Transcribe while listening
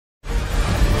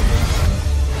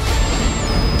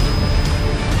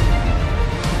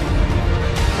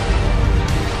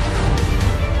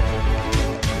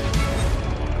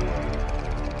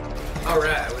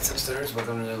Sisters,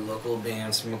 welcome to the local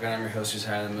band Smokeout. I'm your host who's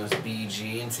higher than most,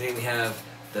 BG, and today we have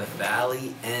The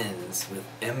Valley Ends with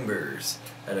Embers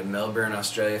out of Melbourne,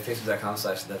 Australia.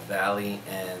 Facebook.com/The Valley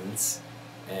Ends.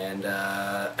 And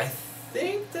I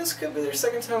think this could be their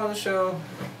second time on the show.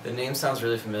 The name sounds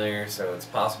really familiar, so it's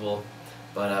possible.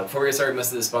 But before we get started,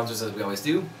 most of the sponsors, as we always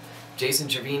do. Jason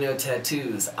Trevino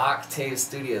Tattoos, Octave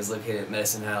Studios, located at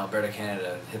Medicine Hat, Alberta,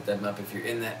 Canada. Hit them up if you're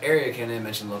in that area, Canada.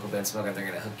 Mention local band Smokeout. They're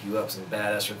going to hook you up some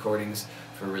badass recordings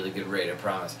for a really good rate, I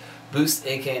promise. Boost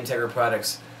AK Integra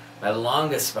Products, my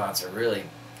longest sponsor, really.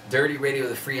 Dirty Radio,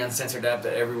 the free uncensored app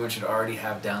that everyone should already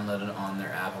have downloaded on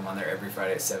their app. I'm on there every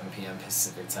Friday at 7 p.m.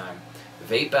 Pacific time.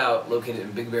 Vape Out, located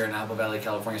in Big Bear in Apple Valley,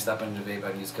 California. Stop into Vape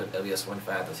Out and use code LES15.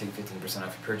 They'll take 15%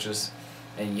 off your purchase.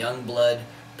 And Youngblood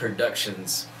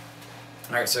Productions.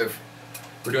 Alright, so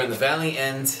we're doing The Valley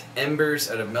Ends, Embers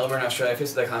out of Melbourne, Australia.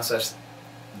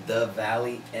 Facebook.com/The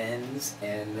Valley Ends.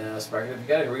 And spark it if you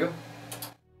got it. Here we go.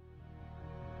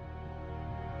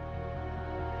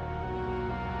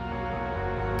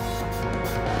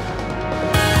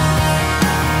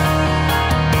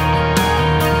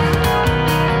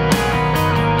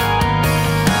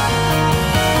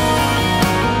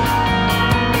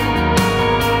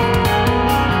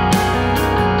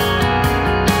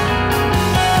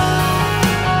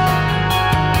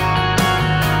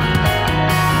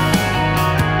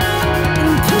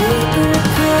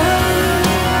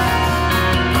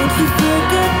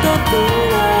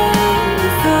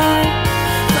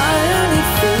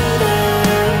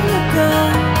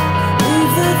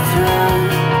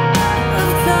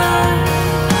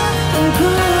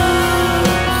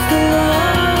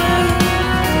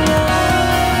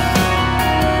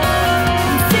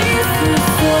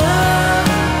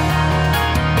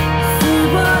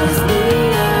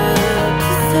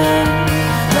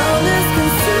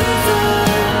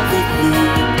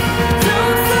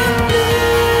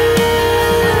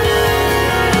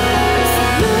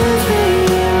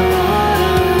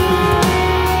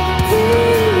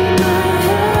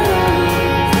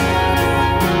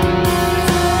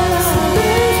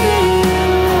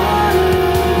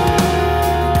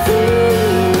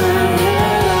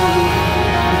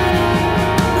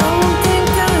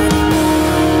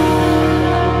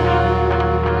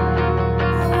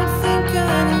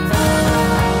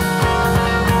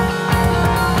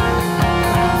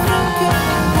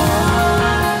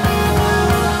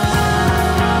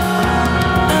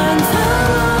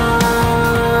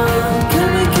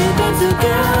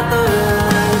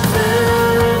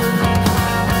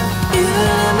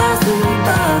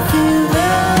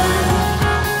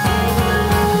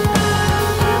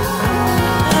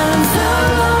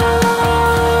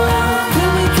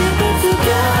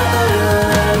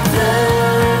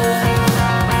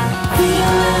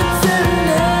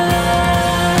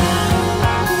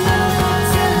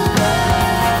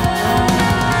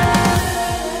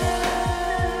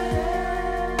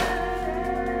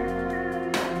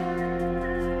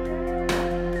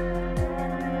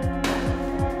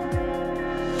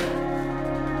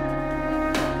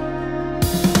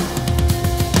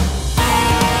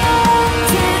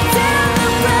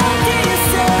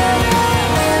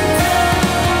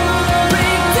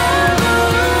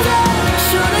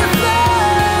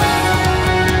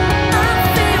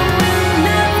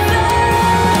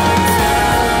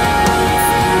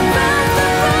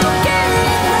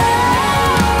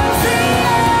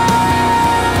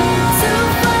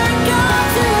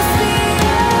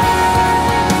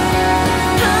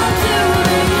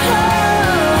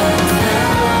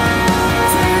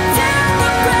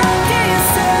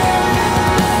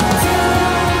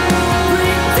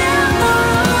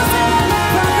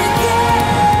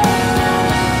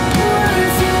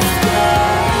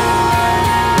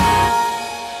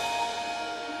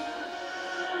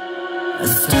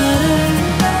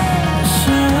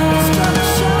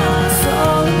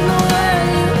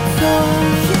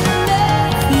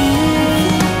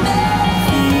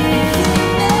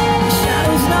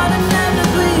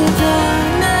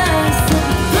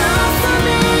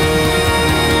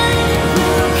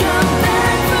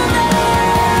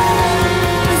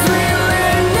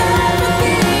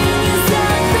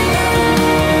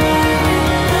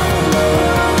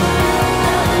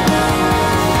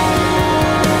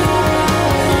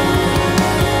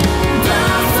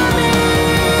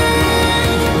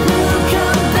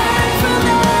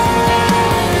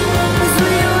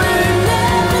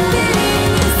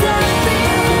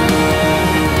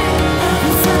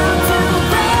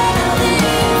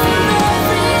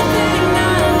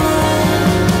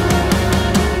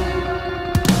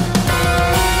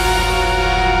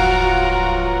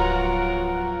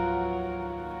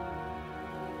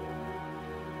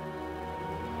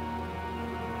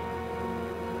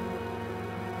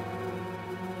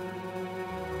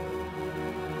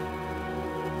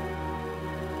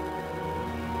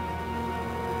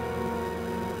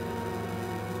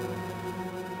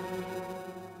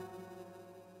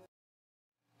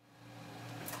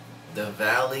 The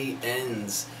Valley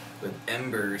Ends with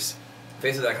Embers.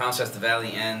 Facebook.com/The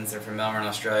Valley Ends. They're from Melbourne,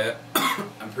 Australia.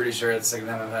 I'm pretty sure it's the second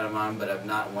time I've had them on, but I'm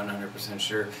not 100%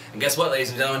 sure. And guess what, ladies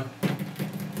and gentlemen?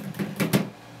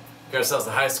 Got ourselves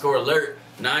the high score alert.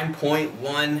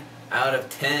 9.1 out of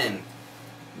 10.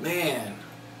 Man.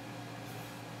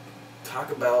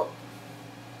 Talk about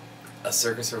a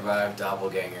Circus Survive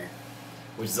doppelganger.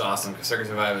 Which is awesome, because Circus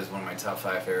Survive is one of my top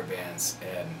 5 favorite bands.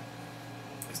 And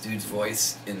this dude's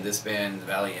voice in this band, The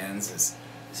Valley Ends, is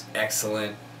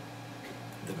excellent.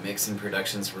 The mix and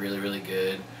production's really, really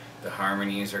good. The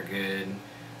harmonies are good.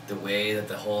 The way that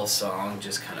the whole song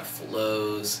just kind of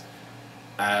flows.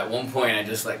 At one point, I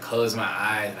just like closed my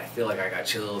eyes and I feel like I got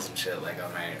chills and shit like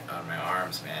on my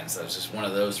arms, man. So it's just one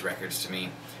of those records to me.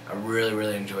 I really,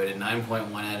 really enjoyed it.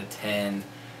 9.1 out of 10.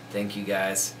 Thank you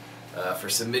guys for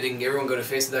submitting. Everyone go to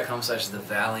Facebook.com/The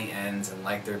Valley Ends and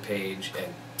like their page,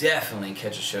 and definitely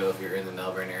catch a show if you're in the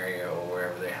Melbourne area or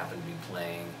wherever they happen to be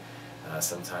playing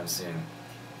sometime soon.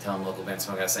 Tell them local band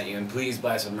Smokeout sent you, and please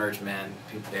buy some merch, man.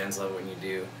 People, bands love it when you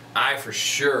do. I for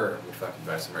sure would fucking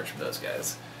buy some merch from those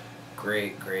guys.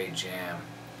 Great, great jam.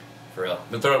 For real. I'm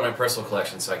gonna throw it in my personal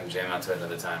collection so I can jam out to it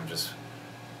another time, just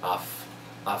off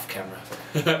camera.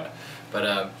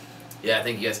 But yeah,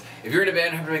 thank you guys. If you're in a band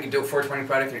and happen to make a dope 420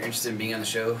 product and you're interested in being on the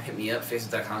show, hit me up,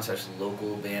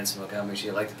 Facebook.com/local band Smokeout. Make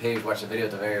sure you like the page, watch the video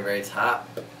at the very, very top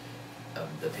of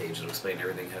the page. It'll explain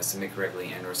everything, how to submit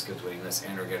correctly, and or skip the waiting list,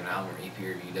 and or get an album or EP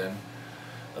review done.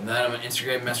 Other than that, I'm on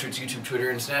Instagram, Message, YouTube, Twitter,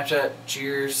 and Snapchat.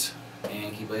 Cheers,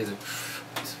 and keep blazing.